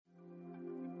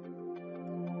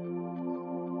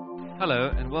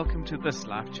Hello and welcome to this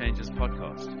Life Changes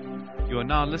podcast. You are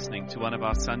now listening to one of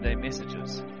our Sunday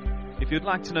messages. If you'd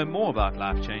like to know more about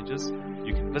Life Changes,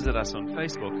 you can visit us on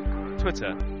Facebook,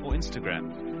 Twitter, or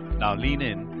Instagram. Now lean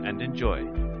in and enjoy.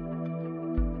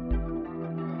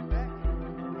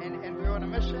 And we're on a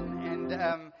mission,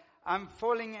 and I'm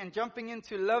falling and jumping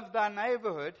into Love Thy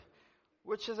Neighborhood,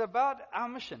 which is about our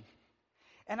mission.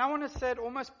 And I want to say it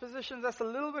almost positions us a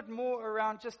little bit more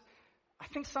around I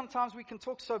think sometimes we can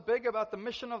talk so big about the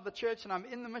mission of the church, and I'm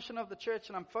in the mission of the church,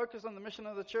 and I'm focused on the mission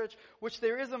of the church, which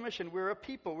there is a mission. We're a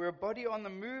people. We're a body on the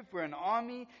move. We're an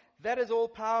army. That is all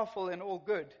powerful and all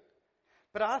good.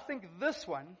 But I think this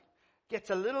one gets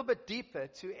a little bit deeper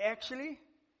to actually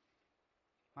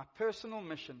my personal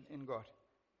mission in God.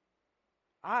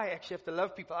 I actually have to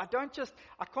love people. I can't just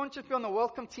be on the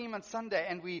welcome team on Sunday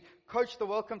and we coach the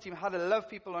welcome team how to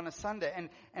love people on a Sunday.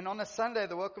 And on a Sunday,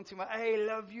 the welcome team, hey,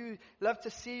 love you, love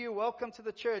to see you, welcome to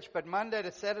the church. But Monday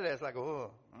to Saturday, it's like,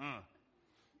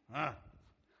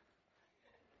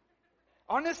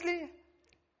 Honestly,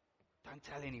 don't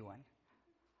tell anyone.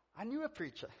 I knew a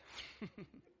preacher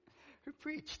who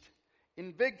preached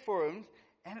in big forums,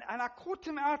 and I caught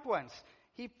him out once.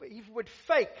 He would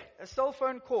fake a cell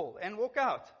phone call and walk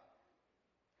out.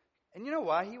 And you know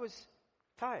why? He was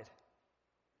tired.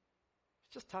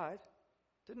 Just tired.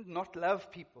 Didn't not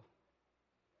love people.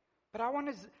 But I want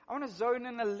to zone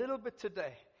in a little bit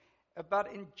today about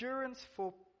endurance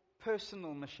for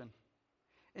personal mission.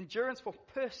 Endurance for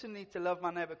personally to love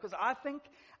my neighbor. Because I think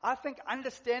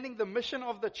understanding the mission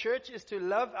of the church is to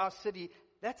love our city.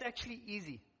 That's actually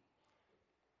easy.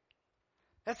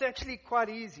 That's actually quite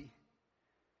easy.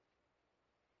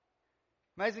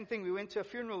 Amazing thing, we went to a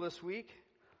funeral this week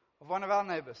of one of our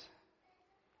neighbors.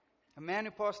 A man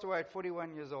who passed away at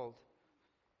 41 years old.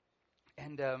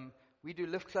 And we do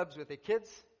lift clubs with their kids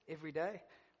every day.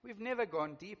 We've never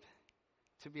gone deep,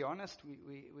 to be honest.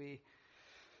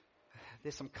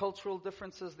 There's some cultural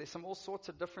differences. There's some all sorts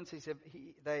of differences.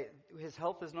 His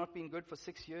health has not been good for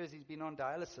 6 years. He's been on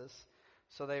dialysis.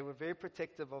 So they were very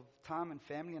protective of time and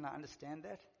family, and I understand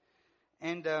that.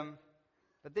 And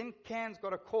but then Can's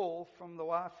got a call from the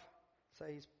wife,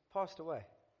 say he's passed away.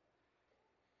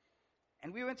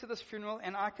 And we went to this funeral,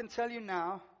 and I can tell you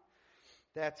now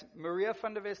that Maria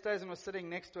van der Westhuizen was sitting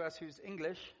next to us, who's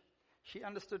English. She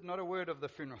understood not a word of the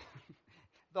funeral.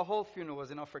 The whole funeral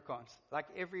was in Afrikaans. Like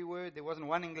every word, there wasn't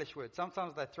one English word.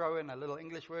 Sometimes they throw in a little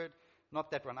English word, not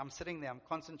that one. I'm sitting there, I'm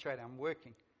concentrating, I'm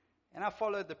working. And I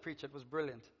followed the preacher. It was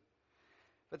brilliant.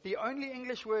 But the only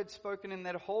English word spoken in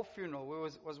that whole funeral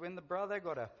was when the brother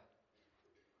got up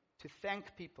to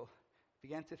thank people.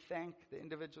 Began to thank the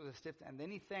individuals who stepped, and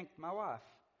then he thanked my wife.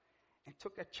 And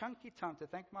took a chunky time to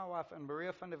thank my wife and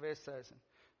Maria van der Westhuizen,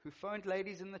 who phoned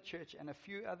ladies in the church and a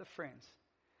few other friends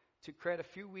to create a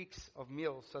few weeks of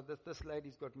meals so that this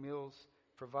lady's got meals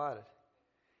provided.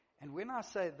 And when I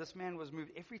say this man was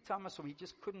moved, every time I saw him, he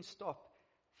just couldn't stop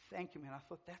thanking me. And I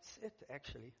thought, that's it,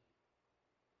 actually.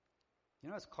 You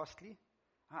know, it's costly.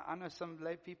 I know some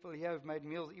lay people here who've made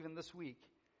meals even this week.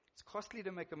 It's costly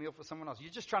to make a meal for someone else. You're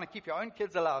just trying to keep your own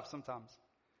kids alive sometimes.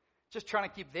 Just trying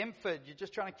to keep them fed. You're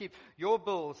just trying to keep your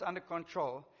bills under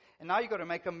control. And now you've got to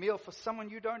make a meal for someone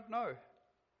you don't know.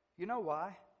 You know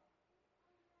why?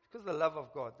 It's because of the love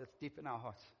of God that's deep in our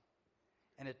hearts.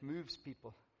 And it moves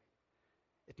people.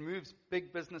 It moves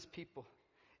big business people.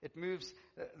 It moves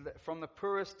from the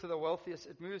poorest to the wealthiest.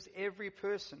 It moves every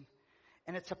person.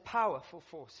 And it's a powerful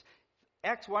force.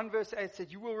 Acts 1 verse 8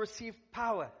 said, you will receive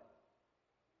power.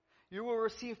 You will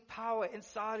receive power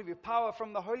inside of you. Power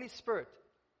from the Holy Spirit.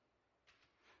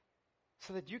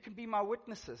 So that you can be my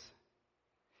witnesses.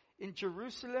 In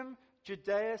Jerusalem,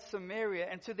 Judea, Samaria,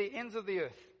 and to the ends of the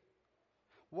earth.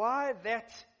 Why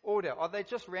that order? Are they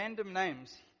just random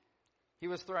names he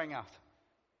was throwing out?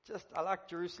 I like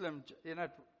Jerusalem,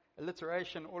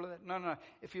 alliteration, all of that. No.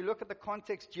 If you look at the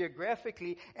context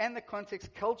geographically and the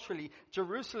context culturally,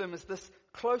 Jerusalem is this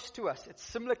close to us. It's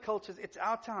similar cultures. It's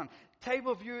our town.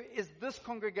 Tableview is this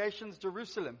congregation's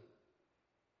Jerusalem.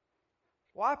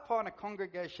 Why part a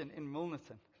congregation in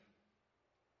Milnerton?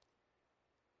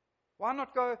 Why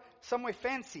not go somewhere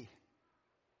fancy?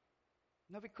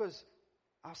 No, because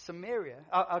our Samaria,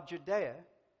 our Judea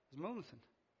is Milnerton.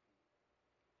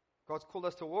 God's called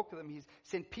us to walk with Him. He's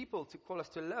sent people to call us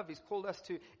to love. He's called us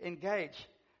to engage.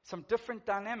 Some different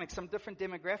dynamics, some different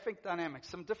demographic dynamics,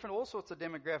 some different all sorts of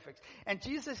demographics. And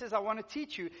Jesus says, I want to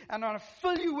teach you and I want to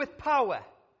fill you with power.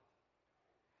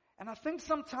 And I think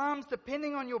sometimes,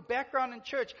 depending on your background in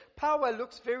church, power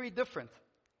looks very different.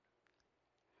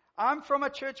 I'm from a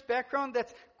church background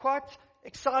that's quite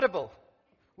excitable.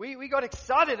 We got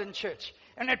excited in church.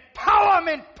 And that power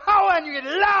meant power, and you get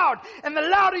loud. And the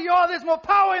louder you are, there's more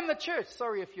power in the church.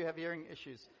 Sorry if you have hearing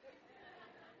issues.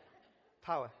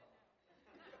 Power.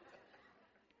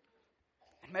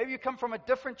 And maybe you come from a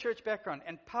different church background.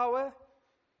 And power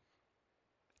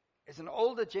is an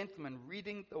older gentleman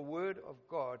reading the Word of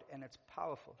God, and it's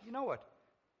powerful. You know what?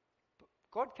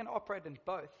 God can operate in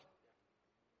both.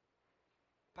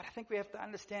 But I think we have to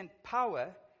understand power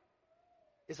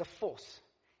is a force.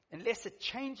 Unless it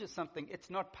changes something, it's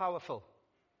not powerful.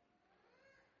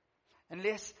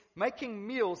 Unless making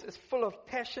meals is full of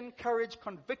passion, courage,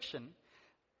 conviction,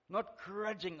 not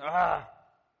grudging,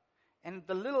 and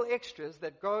the little extras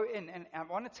that go in. And I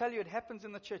want to tell you, it happens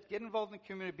in the church. Get involved in the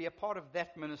community, be a part of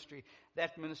that ministry.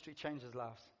 That ministry changes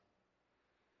lives.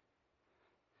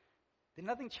 Then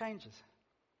nothing changes.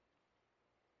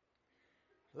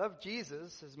 Love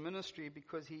Jesus, his ministry,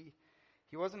 because he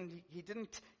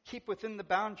didn't keep within the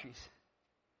boundaries.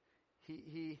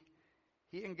 He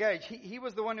engaged. He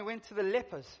was the one who went to the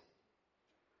lepers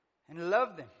and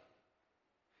loved them.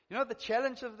 You know what the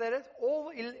challenge of that is?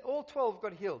 All 12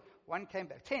 got healed. One came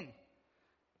back. 10.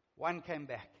 One came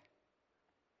back.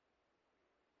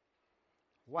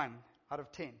 1 out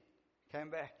of 10 came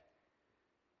back.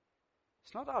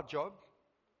 It's not our job.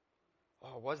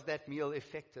 Oh, was that meal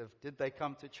effective? Did they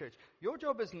come to church? Your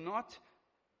job is not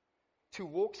to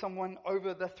walk someone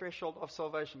over the threshold of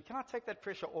salvation. Can I take that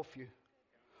pressure off you?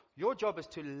 Your job is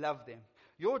to love them.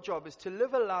 Your job is to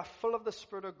live a life full of the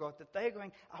Spirit of God, that they're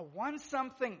going, I want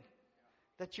something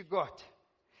that you got.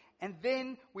 And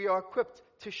then we are equipped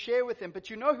to share with them. But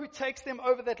you know who takes them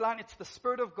over that line? It's the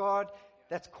Spirit of God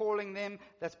that's calling them,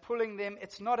 that's pulling them.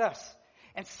 It's not us.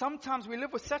 And sometimes we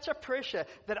live with such a pressure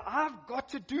that I've got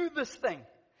to do this thing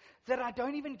that I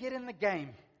don't even get in the game.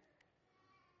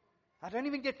 I don't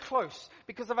even get close,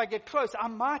 because if I get close, I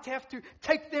might have to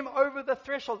take them over the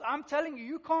threshold. I'm telling you,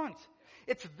 you can't.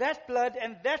 It's that blood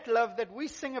and that love that we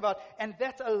sing about, and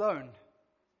that alone.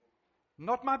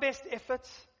 Not my best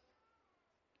efforts,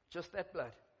 just that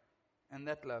blood and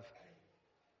that love.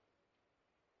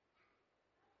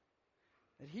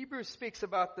 And Hebrews speaks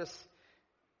about this.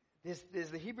 There's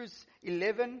the Hebrews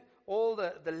 11, all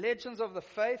the legends of the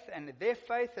faith and their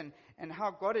faith and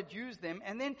how God had used them.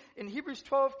 And then in Hebrews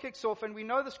 12 kicks off, and we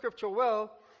know the scripture well.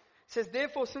 It says,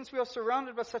 therefore, since we are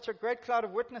surrounded by such a great cloud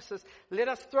of witnesses, let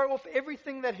us throw off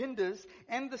everything that hinders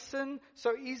and the sin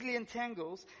so easily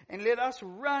entangles, and let us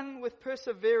run with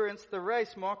perseverance the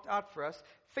race marked out for us,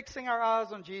 fixing our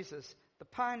eyes on Jesus, the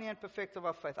pioneer and perfecter of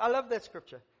our faith. I love that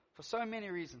scripture for so many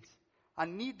reasons. I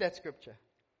need that scripture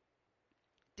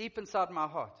deep inside my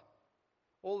heart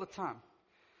all the time.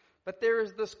 But there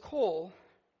is this call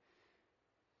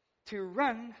to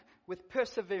run with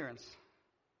perseverance.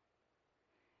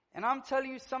 And I'm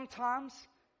telling you, sometimes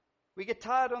we get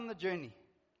tired on the journey.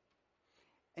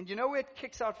 And you know where it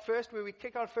kicks out first, where we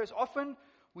kick out first? Often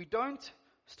we don't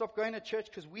stop going to church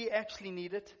because we actually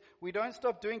need it. We don't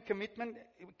stop doing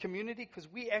community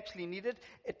because we actually need it.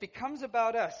 It becomes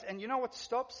about us. And you know what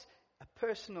stops? A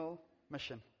personal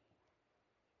mission.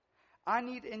 I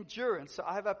need endurance, so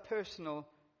I have a personal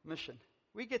mission.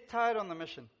 We get tired on the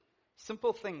mission.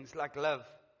 Simple things like love,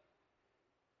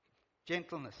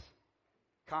 gentleness,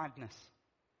 kindness,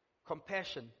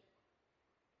 compassion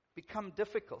become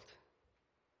difficult.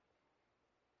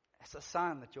 It's a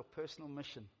sign that your personal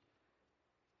mission,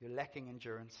 you're lacking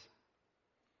endurance.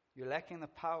 You're lacking the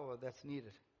power that's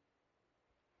needed.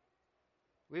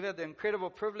 We've had the incredible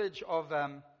privilege of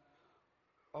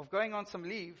going on some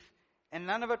leave, and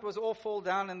none of it was all fall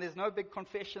down, and there's no big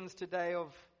confessions today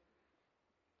of,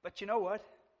 but you know what?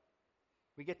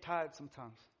 We get tired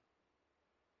sometimes.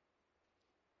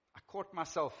 I caught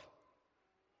myself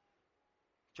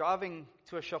driving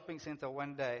to a shopping center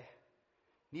one day,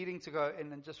 needing to go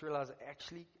in and just realize,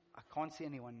 actually, I can't see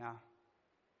anyone now,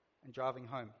 and driving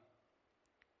home.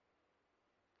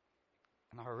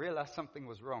 And I realized something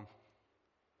was wrong.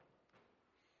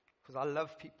 Because I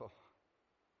love people.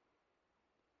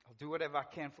 I'll do whatever I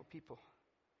can for people.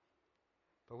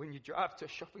 But when you drive to a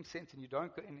shopping center and you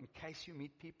don't go in case you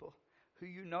meet people who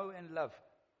you know and love,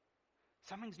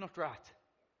 something's not right.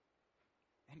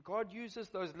 And God uses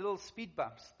those little speed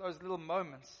bumps, those little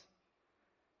moments,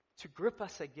 to grip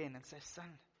us again and say, son,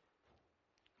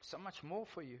 so much more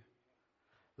for you.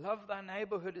 Love thy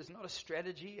neighborhood is not a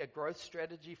strategy, a growth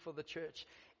strategy for the church.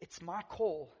 It's my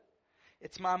call.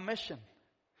 It's my mission.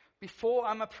 Before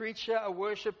I'm a preacher, a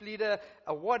worship leader,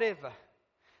 a whatever,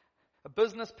 a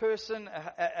business person,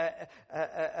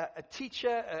 a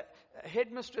teacher, a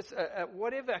headmistress,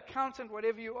 whatever, accountant,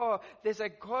 whatever you are, there's a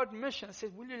God mission. It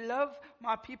says, will you love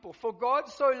my people? For God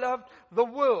so loved the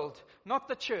world, not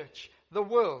the church, the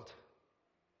world.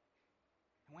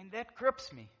 And when that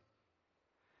grips me,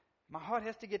 my heart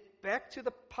has to get back to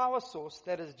the power source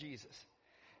that is Jesus.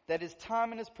 That is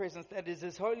time in His presence. That is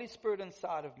His Holy Spirit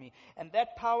inside of me. And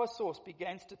that power source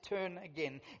begins to turn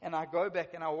again. And I go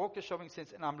back and I walk the shopping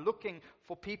center and I'm looking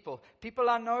for people. People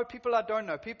I know, people I don't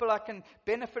know. People I can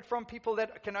benefit from, people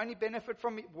that can only benefit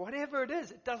from me. Whatever it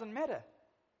is, it doesn't matter.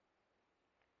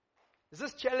 Is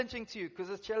this challenging to you? Because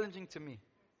it's challenging to me.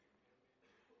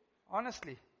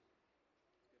 Honestly.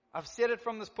 I've said it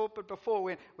from this pulpit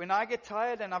before. When I get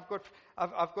tired and I've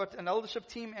got an eldership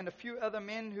team and a few other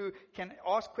men who can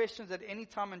ask questions at any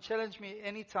time and challenge me at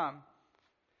any time.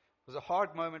 It was a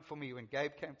hard moment for me when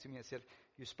Gabe came to me and said,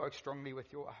 you spoke strongly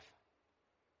with your wife.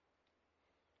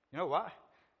 You know why?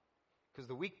 Because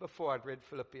the week before I'd read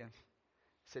Philippians.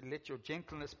 It said, let your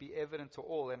gentleness be evident to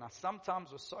all. And I sometimes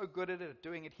was so good at it, at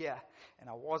doing it here. And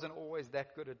I wasn't always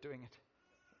that good at doing it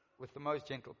with the most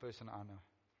gentle person I know.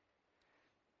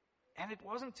 And it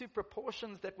wasn't to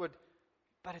proportions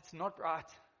but it's not right.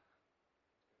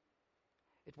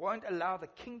 It won't allow the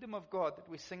kingdom of God that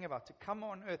we sing about to come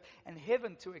on earth and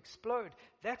heaven to explode.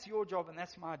 That's your job and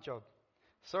that's my job.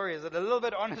 Sorry, is it a little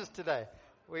bit honest today?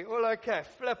 We all okay?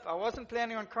 Flip, I wasn't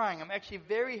planning on crying. I'm actually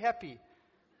very happy.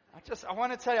 I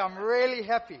want to tell you, I'm really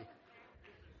happy.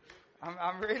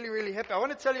 I'm really, really happy. I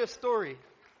want to tell you a story.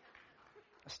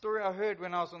 A story I heard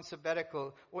when I was on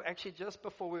sabbatical, or actually just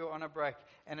before we were on a break,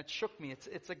 and it shook me.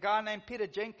 It's a guy named Peter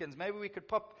Jenkins. Maybe we could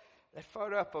pop that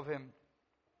photo up of him.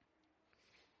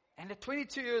 And at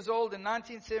 22 years old in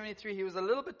 1973, he was a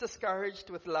little bit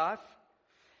discouraged with life,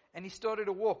 and he started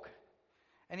to walk.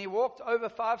 And he walked over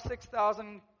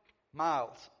 6,000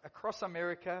 miles across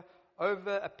America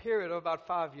over a period of about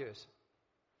 5 years.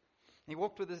 He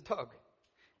walked with his dog.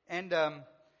 And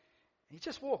he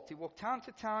just walked. He walked town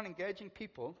to town, engaging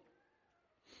people.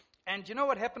 And you know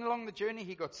what happened along the journey?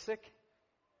 He got sick.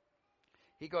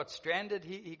 He got stranded.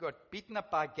 He got beaten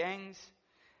up by gangs.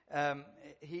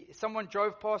 Someone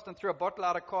drove past and threw a bottle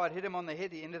out of a car. It hit him on the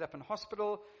head. He ended up in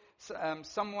hospital.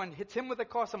 Someone hit him with a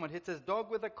car. Someone hit his dog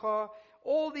with a car.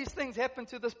 All these things happened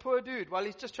to this poor dude while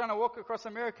he's just trying to walk across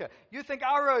America. You think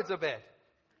our roads are bad?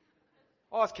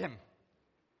 Ask him.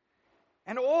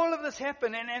 And all of this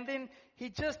happened, and then he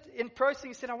just, in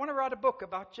processing, he said, I want to write a book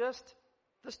about just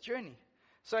this journey.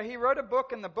 So he wrote a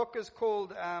book, and the book is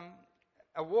called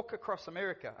A Walk Across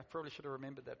America. I probably should have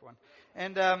remembered that one.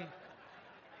 And,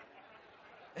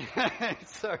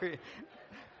 sorry.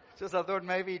 Just I thought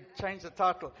maybe change the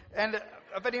title. And,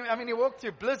 but he walked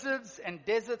through blizzards and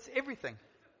deserts, everything.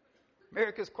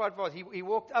 America's quite vast. He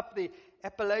walked up the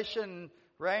Appalachian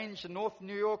Range, North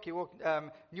New York, he walked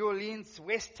New Orleans,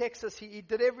 West Texas, he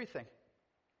did everything.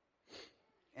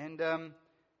 And an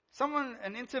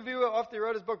interviewer after he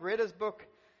wrote his book, read his book,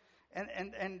 and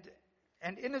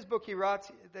in his book he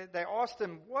writes, they asked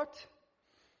him, what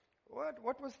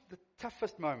was the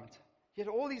toughest moment? He had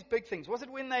all these big things. Was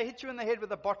it when they hit you in the head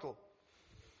with a bottle?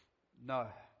 No.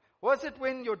 Was it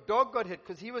when your dog got hit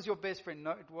because he was your best friend?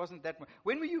 No, it wasn't that one.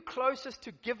 When were you closest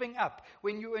to giving up?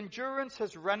 When your endurance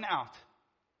has run out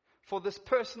for this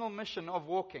personal mission of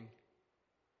walking.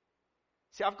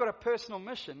 See, I've got a personal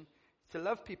mission to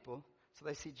love people so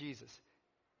they see Jesus.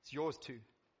 It's yours too.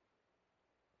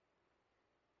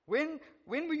 When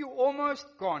were you almost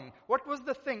gone? What was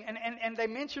the thing? And they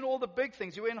mentioned all the big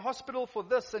things. You were in hospital for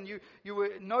this, and you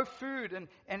were no food, and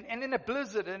in a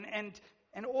blizzard,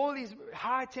 and all these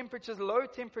high temperatures, low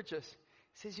temperatures.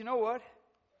 He says, you know what?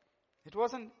 It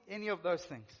wasn't any of those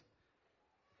things.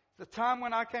 The time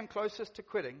when I came closest to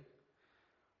quitting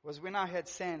was when I had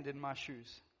sand in my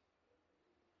shoes.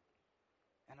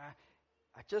 And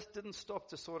I just didn't stop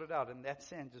to sort it out. And that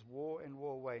sand just wore and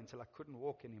wore away until I couldn't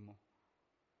walk anymore.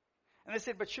 And they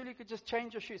said, but surely you could just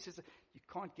change your shoes. He said, you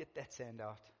can't get that sand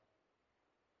out.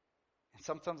 And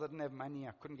sometimes I didn't have money.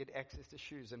 I couldn't get access to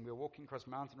shoes. And we were walking across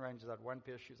mountain ranges. I had one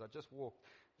pair of shoes. I just walked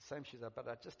the same shoes out. But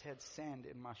I just had sand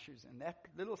in my shoes. And that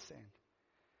little sand,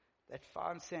 that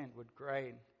fine sand would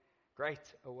grate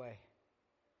away.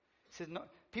 He said, no,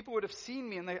 people would have seen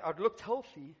me and I'd looked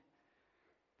healthy.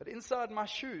 But inside my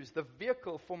shoes, the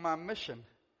vehicle for my mission,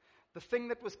 the thing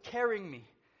that was carrying me,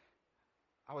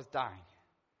 I was dying.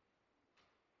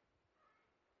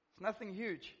 It's nothing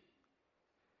huge.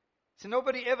 So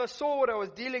nobody ever saw what I was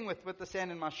dealing with the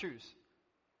sand in my shoes.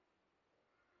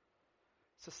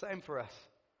 It's the same for us.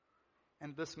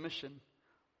 And this mission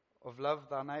of love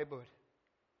thy neighborhood.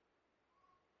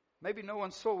 Maybe no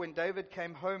one saw when David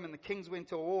came home and the kings went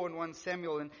to war in 1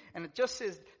 Samuel. And it just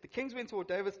says the kings went to war,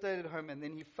 David stayed at home, and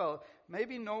then he fell.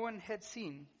 Maybe no one had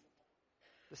seen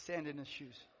the sand in his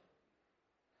shoes.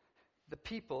 The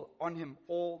people on him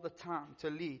all the time to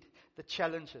lead. The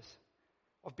challenges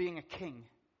of being a king.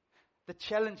 The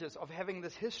challenges of having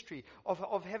this history,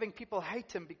 of having people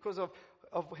hate him because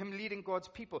of him leading God's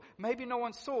people. Maybe no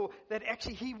one saw that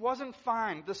actually he wasn't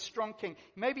fine, the strong king.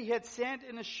 Maybe he had sand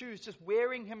in his shoes just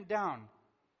wearing him down.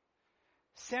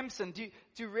 Samson, do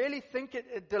you really think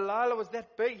Delilah was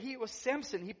that big? He was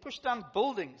Samson. He pushed down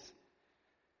buildings.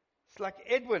 It's like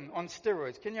Edwin on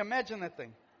steroids. Can you imagine that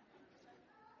thing?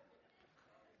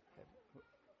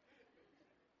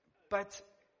 But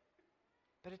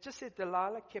it just said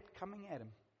Delilah kept coming at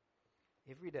him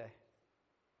every day.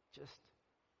 Just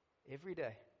every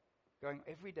day. Going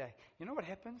every day. You know what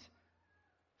happens?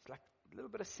 It's like a little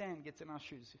bit of sand gets in our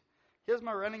shoes. Here's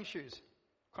my running shoes.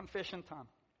 Confession time.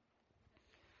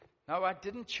 No, I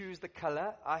didn't choose the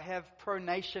color. I have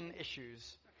pronation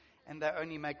issues. And they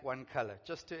only make one color.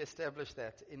 Just to establish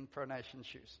that in pronation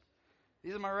shoes.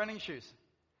 These are my running shoes.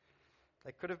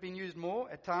 They could have been used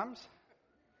more at times.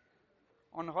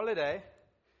 On holiday,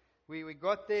 we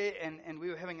got there and we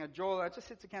were having a Joel. I just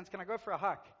said to Kans, can I go for a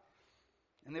hike?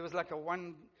 And there was like a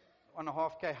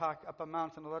 1.5K hike up a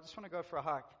mountain. I just want to go for a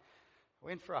hike. I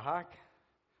went for a hike,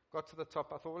 got to the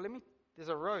top. I thought, well, there's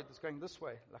a road that's going this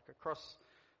way, like across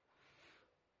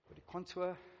the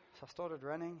contour. So I started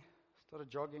running,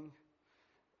 started jogging.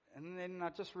 And then I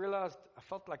just realized I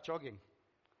felt like jogging.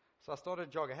 So I started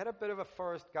jogging. I had a bit of a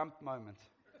Forrest Gump moment.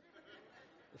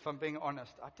 If I'm being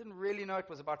honest. I didn't really know. It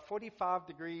was about 45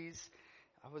 degrees.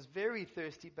 I was very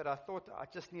thirsty, but I thought I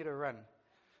just need a run.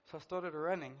 So I started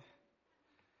running.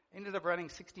 Ended up running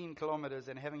 16 kilometers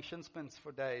and having shin splints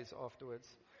for days afterwards.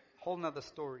 Whole nother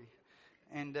story.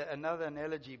 And another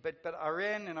analogy. But I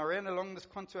ran along this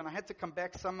contour and I had to come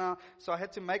back somehow. So I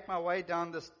had to make my way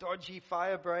down this dodgy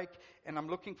fire break. And I'm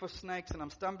looking for snakes and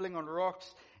I'm stumbling on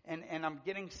rocks. And I'm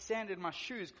getting sand in my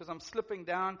shoes because I'm slipping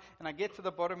down. And I get to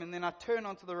the bottom and then I turn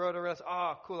onto the road. I realize,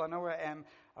 cool, I know where I am.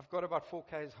 I've got about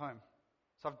 4Ks home.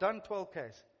 So I've done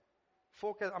 12Ks.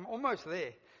 4Ks, I'm almost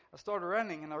there. I started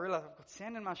running and I realized I've got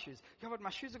sand in my shoes. Yeah, but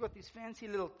my shoes have got these fancy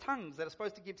little tongues that are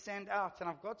supposed to keep sand out, and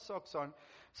I've got socks on.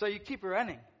 So you keep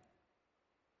running.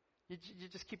 You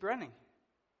just keep running.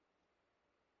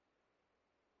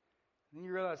 And then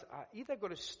you realize I either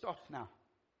got to stop now.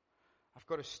 I've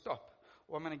got to stop.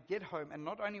 Or I'm going to get home, and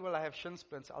not only will I have shin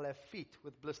splints, I'll have feet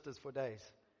with blisters for days.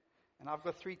 And I've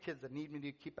got 3 kids that need me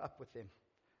to keep up with them.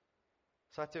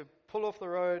 So I had to pull off the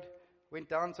road, went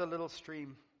down to a little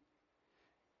stream,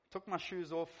 took my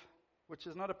shoes off, which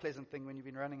is not a pleasant thing when you've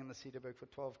been running in the Cedarburg for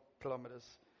 12 kilometers,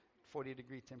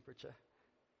 40-degree temperature.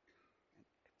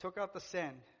 Took out the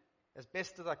sand as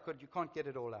best as I could. You can't get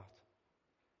it all out.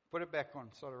 Put it back on,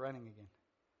 started running again.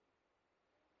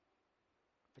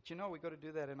 But you know, we've got to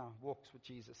do that in our walks with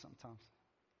Jesus sometimes.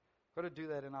 Got to do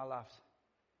that in our lives.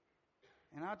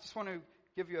 And I just want to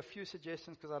give you a few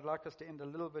suggestions because I'd like us to end a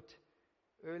little bit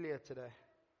earlier today.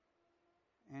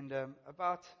 And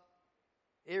about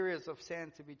areas of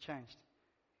sand to be changed.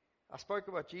 I spoke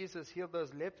about Jesus healed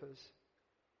those lepers.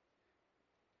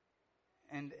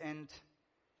 And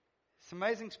it's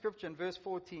amazing scripture in verse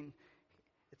 14.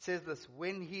 It says this,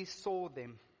 when he saw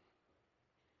them.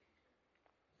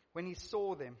 When he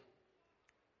saw them.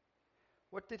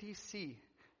 What did he see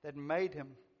that made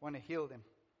him want to heal them?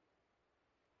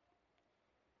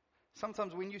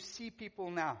 Sometimes when you see people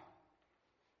now,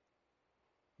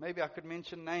 maybe I could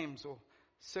mention names or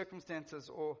circumstances,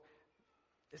 or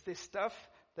is there stuff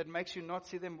that makes you not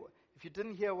see them? If you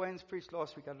didn't hear Wayne's preach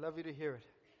last week, I'd love you to hear it.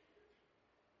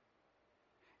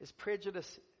 Is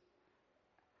prejudice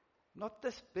not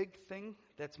this big thing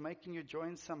that's making you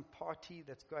join some party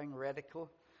that's going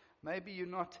radical? Maybe you're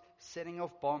not setting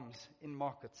off bombs in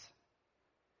markets.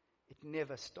 It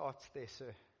never starts there,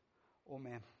 sir or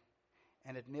ma'am.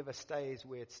 And it never stays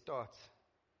where it starts.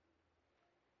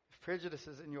 If prejudice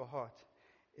is in your heart,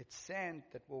 it's sand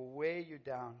that will wear you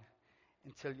down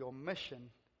until your mission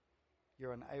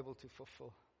you're unable to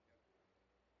fulfill.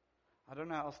 I don't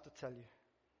know how else to tell you.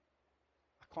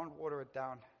 I can't water it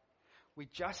down. We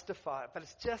justify it, but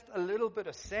it's just a little bit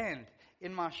of sand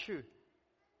in my shoe.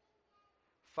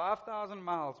 5,000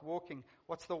 miles walking.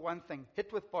 What's the one thing?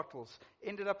 Hit with bottles.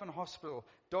 Ended up in hospital.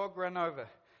 Dog ran over.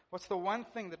 What's the one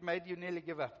thing that made you nearly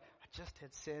give up? I just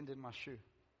had sand in my shoe. Do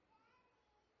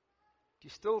you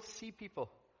still see people?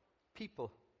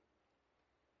 People.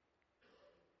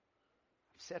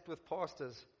 I've sat with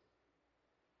pastors.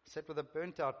 I've sat with a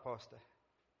burnt out pastor.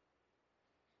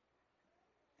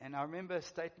 And I remember a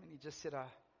statement, he just said, I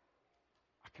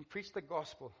can preach the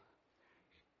gospel.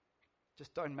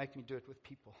 Just don't make me do it with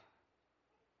people.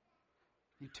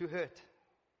 You're too hurt.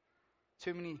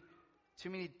 Too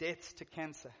many deaths to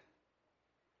cancer.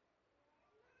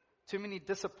 Too many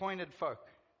disappointed folk.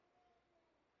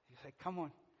 You say, come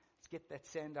on, let's get that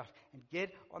sand out and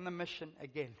get on the mission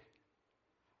again.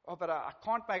 Oh, but I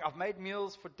can't I've made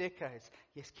meals for decades.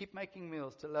 Yes, keep making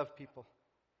meals to love people.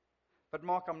 But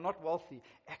Mark, I'm not wealthy.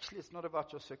 Actually, it's not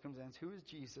about your circumstance. Who is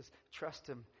Jesus? Trust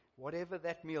Him, whatever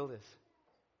that meal is.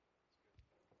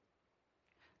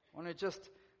 I want to just,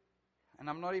 and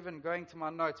I'm not even going to my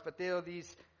notes, but there are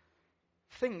these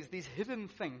things, these hidden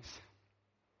things.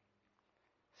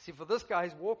 See, for this guy,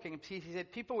 he's walking. He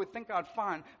said, people would think I'd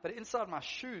fine, but inside my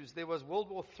shoes, there was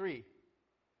World War III.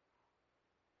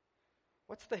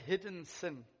 What's the hidden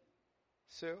sin,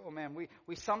 sir or ma'am?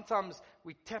 We sometimes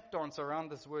tap dance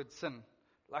around this word sin,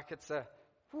 like it's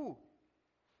no,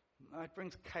 it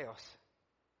brings chaos.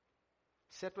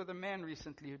 Sat with a man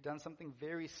recently who'd done something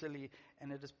very silly,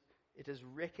 and it is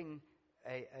wrecking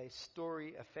a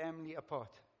story, a family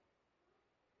apart.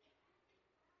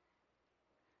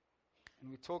 And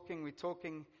we're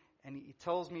talking, and he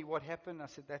tells me what happened. I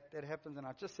said, that happened, and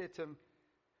I just said to him,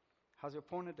 how's your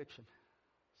porn addiction?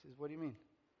 He says, what do you mean?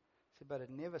 I said, but it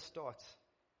never starts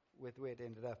with where it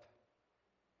ended up.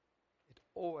 It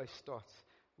always starts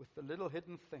with the little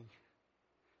hidden thing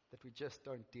that we just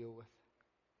don't deal with.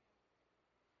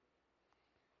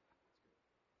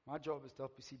 My job is to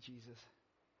help you see Jesus.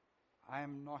 I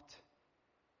am not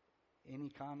any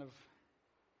kind of...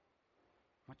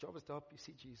 My job is to help you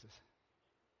see Jesus.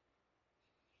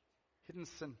 Hidden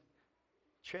sin.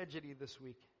 Tragedy this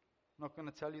week. I'm not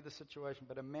going to tell you the situation,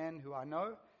 but a man who I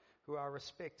know, who I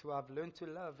respect, who I've learned to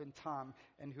love in time,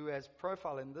 and who has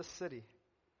profile in this city.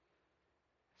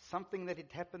 Something that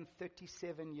had happened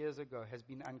 37 years ago has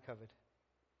been uncovered.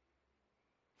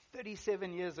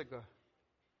 37 years ago.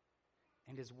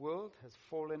 And his world has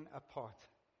fallen apart.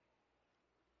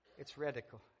 It's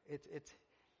radical.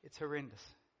 It's horrendous.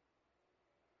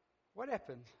 What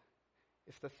happens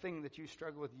if the thing that you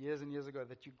struggled with years and years ago,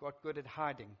 that you got good at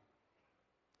hiding,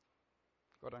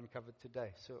 got uncovered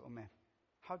today, sir or ma'am?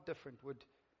 How different would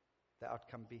the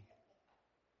outcome be?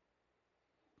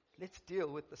 Let's deal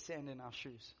with the sand in our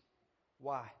shoes.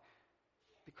 Why?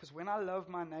 Because when I love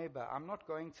my neighbor, I'm not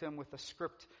going to him with a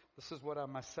script. This is what I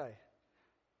must say.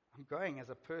 I'm going as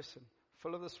a person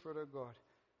full of the Spirit of God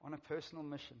on a personal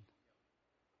mission,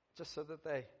 just so that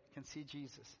they can see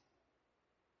Jesus.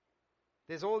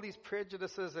 There's all these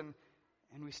prejudices and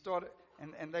we start,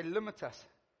 and they limit us.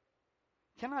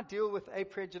 Can I deal with a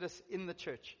prejudice in the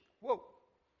church? Whoa.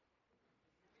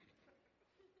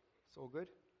 It's all good.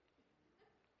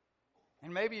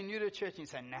 And maybe you're new to church and you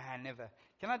say, nah, never.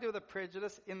 Can I deal with a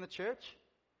prejudice in the church?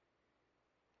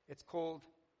 It's called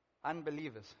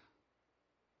unbelievers.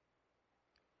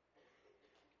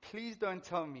 Please don't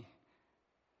tell me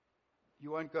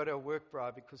you won't go to a work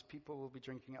bar because people will be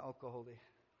drinking alcohol there.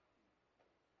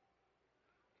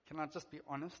 Can I just be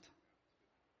honest?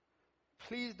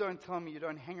 Please don't tell me you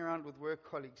don't hang around with work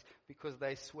colleagues because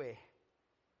they swear.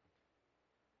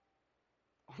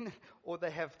 Or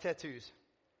they have tattoos.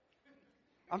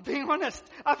 I'm being honest.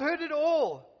 I've heard it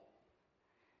all.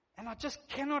 And I just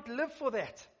cannot live for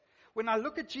that. When I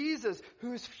look at Jesus,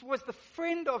 who was the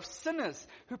friend of sinners,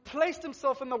 who placed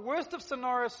himself in the worst of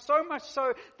scenarios, so much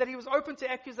so that he was open to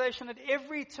accusation at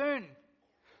every turn.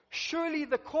 Surely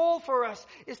the call for us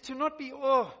is to not be,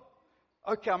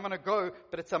 okay, I'm going to go,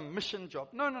 but it's a mission job.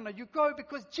 No. You go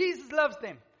because Jesus loves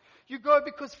them. You go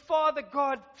because Father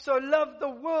God so loved the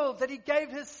world that He gave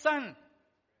His Son.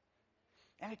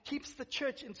 And it keeps the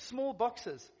church in small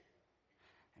boxes.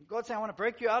 And God said, I want to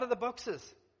break you out of the boxes.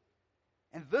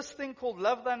 And this thing called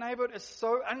love thy neighbor is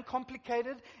so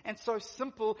uncomplicated and so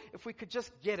simple if we could just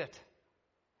get it.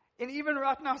 And even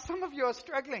right now, some of you are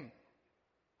struggling.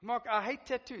 Mark, I hate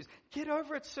tattoos. Get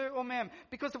over it, sir or ma'am.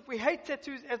 Because if we hate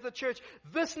tattoos as the church,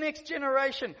 this next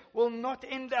generation will not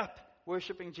end up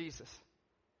worshiping Jesus.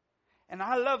 And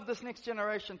I love this next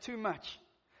generation too much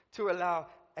to allow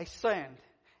a sand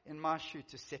in my shoe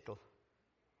to settle.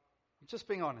 I'm just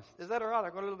being honest. Is that all right? I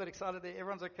got a little bit excited there.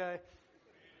 Everyone's okay?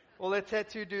 All the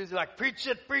tattoo dudes are like, preach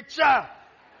it, preacher!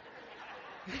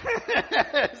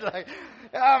 It's like,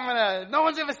 no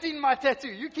one's ever seen my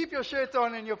tattoo. You keep your shirt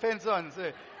on and your pants on.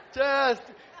 So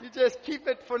you just keep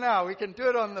it for now. We can do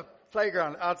it on the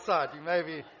playground outside. You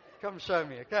maybe come show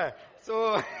me, okay?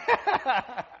 So,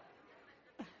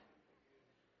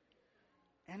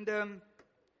 and I'm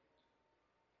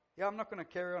not going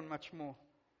to carry on much more.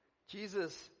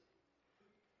 Jesus,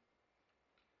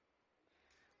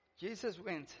 Jesus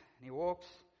went and he walks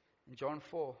in John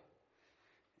 4.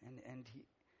 And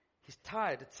he's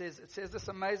tired. It says this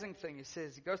amazing thing. He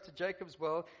says, he goes to Jacob's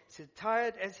well. He said,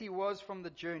 tired as he was from the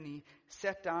journey,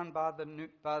 sat down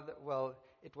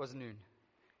it was noon.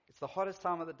 It's the hottest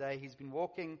time of the day. He's been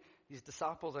walking. These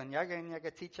disciples and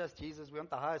yaga, teach us, Jesus, we want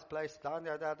the highest place.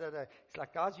 He's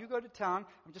like, guys, you go to town.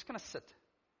 I'm just going to sit.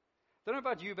 Don't know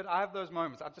about you, but I have those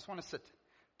moments. I just want to sit.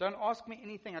 Don't ask me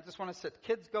anything. I just want to sit.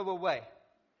 Kids, go away.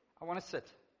 I want to sit.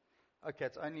 Okay,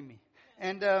 it's only me.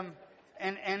 And I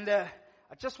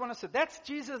just want to sit. That's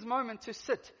Jesus' moment to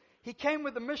sit. He came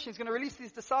with a mission. He's going to release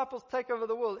these disciples, take over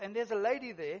the world. And there's a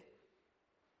lady there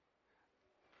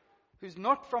who's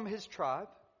not from his tribe.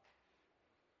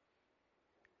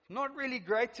 Not really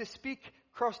great to speak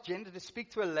cross-gender, to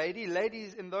speak to a lady.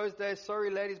 Ladies in those days, sorry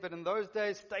ladies, but in those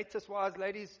days, status-wise,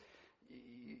 ladies,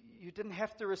 you didn't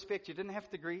have to respect, you didn't have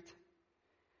to greet.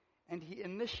 And he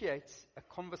initiates a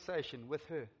conversation with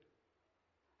her.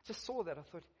 I just saw that. I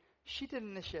thought, she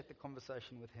didn't initiate the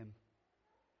conversation with him.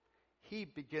 He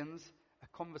begins a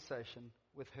conversation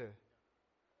with her.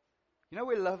 You know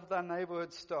where Love Thy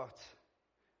Neighborhood starts?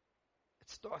 It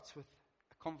starts with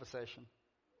a conversation.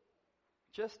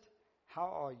 Just, how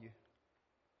are you?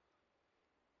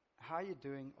 How are you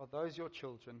doing? Are those your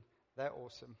children? They're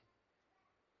awesome.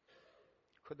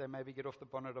 Could they maybe get off the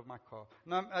bonnet of my car?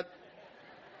 No,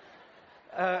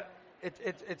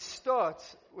 it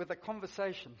starts with a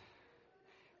conversation.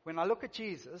 When I look at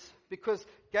Jesus, because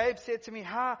Gabe said to me,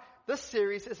 this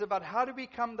series is about how to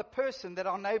become the person that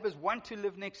our neighbors want to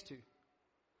live next to.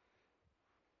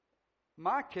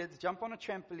 My kids jump on a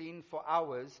trampoline for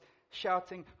hours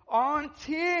shouting,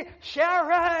 Auntie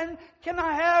Sharon, can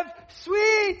I have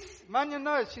sweets? Manya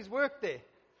knows, she's worked there.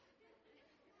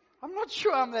 I'm not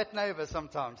sure I'm that neighbor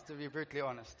sometimes, to be brutally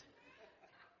honest.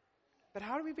 But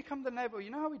how do we become the neighbor?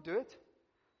 You know how we do it?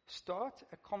 Start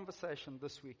a conversation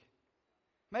this week.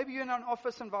 Maybe you're in an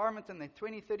office environment and there are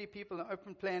 20, 30 people in an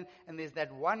open plan and there's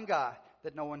that one guy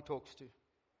that no one talks to.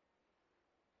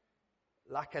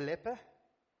 Like a leper?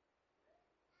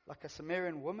 Like a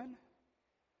Sumerian woman?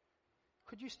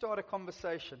 Could you start a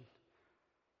conversation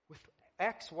with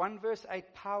Acts 1 verse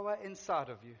 8 power inside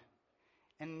of you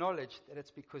and knowledge that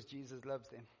it's because Jesus loves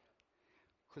them?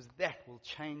 Because that will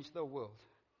change the world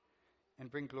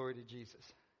and bring glory to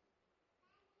Jesus.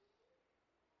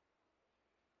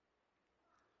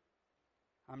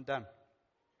 I'm done,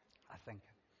 I think.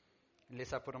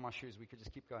 Unless I put on my shoes, we could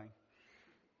just keep going.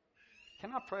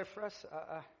 Can I pray for us?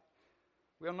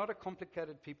 We are not a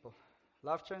complicated people.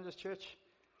 Life Changers Church,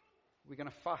 we're going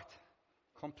to fight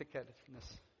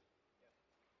complicatedness.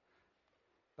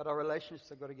 But our relationships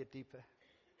have got to get deeper.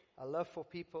 Our love for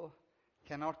people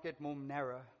cannot get more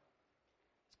narrow.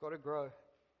 It's got to grow.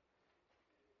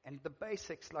 And the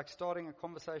basics, like starting a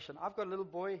conversation. I've got a little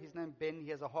boy, his name Ben.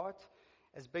 He has a heart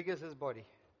as big as his body.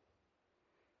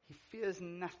 He fears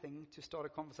nothing to start a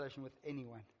conversation with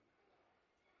anyone.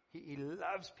 He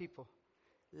loves people.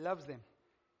 Loves them.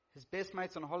 His best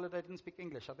mates on holiday didn't speak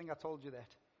English. I think I told you that.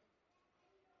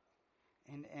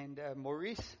 And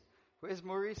Maurice, where's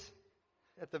Maurice?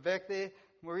 At the back there.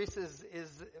 Maurice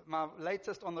is my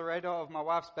latest on the radar of my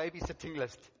wife's babysitting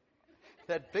list.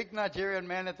 That big Nigerian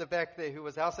man at the back there who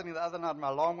was house sitting the other night, my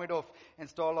alarm went off and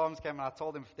Star Alarms came and I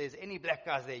told him, if there's any black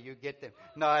guys there, you get them.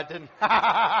 No, I didn't.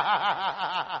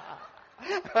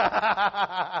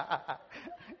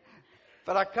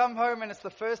 But I come home and it's the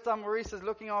first time Maurice is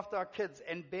looking after our kids.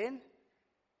 And Ben,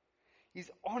 he's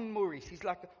on Maurice. He's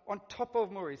like on top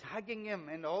of Maurice, hugging him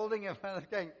and holding him. And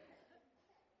going.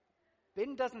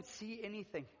 Ben doesn't see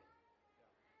anything.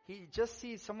 He just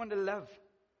sees someone to love.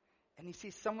 And he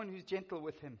sees someone who's gentle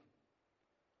with him.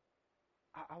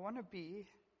 I want to be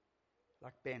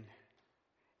like Ben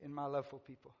in my love for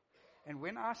people. And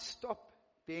when I stop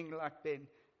being like Ben,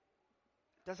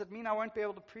 does it mean I won't be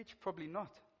able to preach? Probably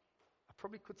not. I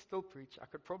probably could still preach. I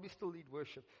could probably still lead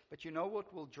worship. But you know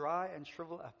what will dry and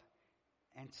shrivel up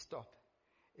and stop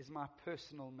is my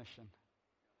personal mission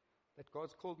that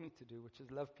God's called me to do, which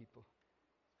is love people.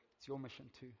 It's your mission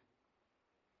too.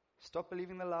 Stop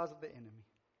believing the lies of the enemy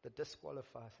that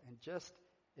disqualifies and just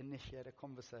initiate a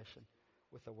conversation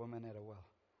with a woman at a well.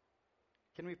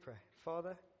 Can we pray?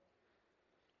 Father,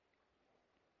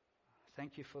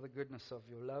 thank you for the goodness of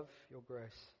your love, your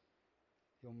grace,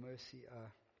 your mercy.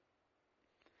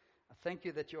 I thank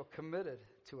you that you're committed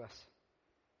to us.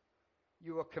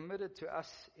 You are committed to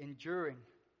us enduring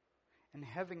and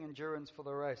having endurance for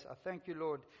the race. I thank you,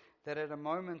 Lord, that at a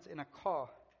moment in a car,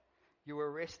 you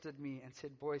arrested me and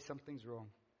said, boy, something's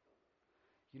wrong.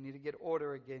 You need to get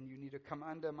order again. You need to come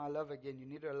under my love again. You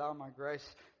need to allow my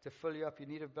grace to fill you up. You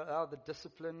need to allow the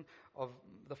discipline of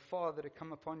the Father to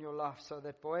come upon your life so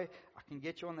that, boy, I can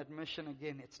get you on that mission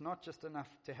again. It's not just enough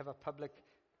to have a public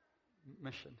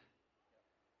mission.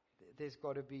 There's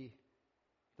got to be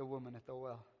the woman at the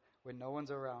well when no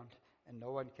one's around and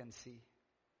no one can see.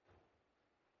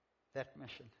 That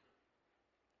mission.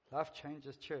 Life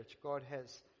Changes Church. God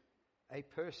has a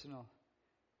personal,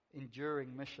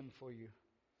 enduring mission for you.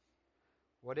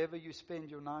 Whatever you spend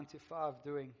your 9 to 5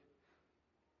 doing,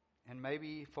 and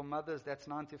maybe for mothers that's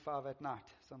 9 to 5 at night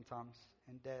sometimes,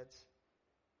 and dads,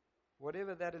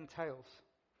 whatever that entails,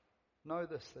 know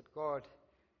this, that God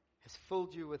has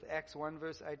filled you with Acts 1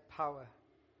 verse 8 power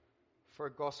for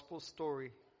a gospel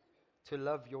story to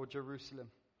love your Jerusalem.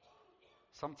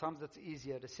 Sometimes it's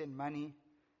easier to send money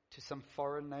to some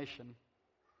foreign nation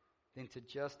than to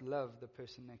just love the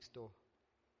person next door.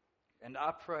 And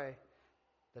I pray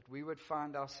that we would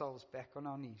find ourselves back on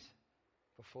our knees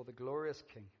before the glorious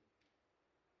King,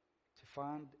 to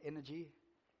find energy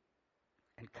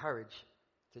and courage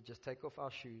to just take off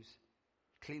our shoes,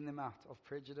 clean them out of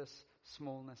prejudice,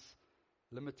 smallness,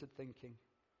 limited thinking,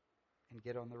 and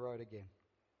get on the road again.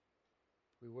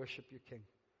 We worship you, King.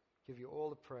 Give you all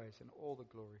the praise and all the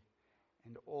glory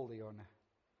and all the honor.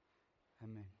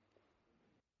 Amen.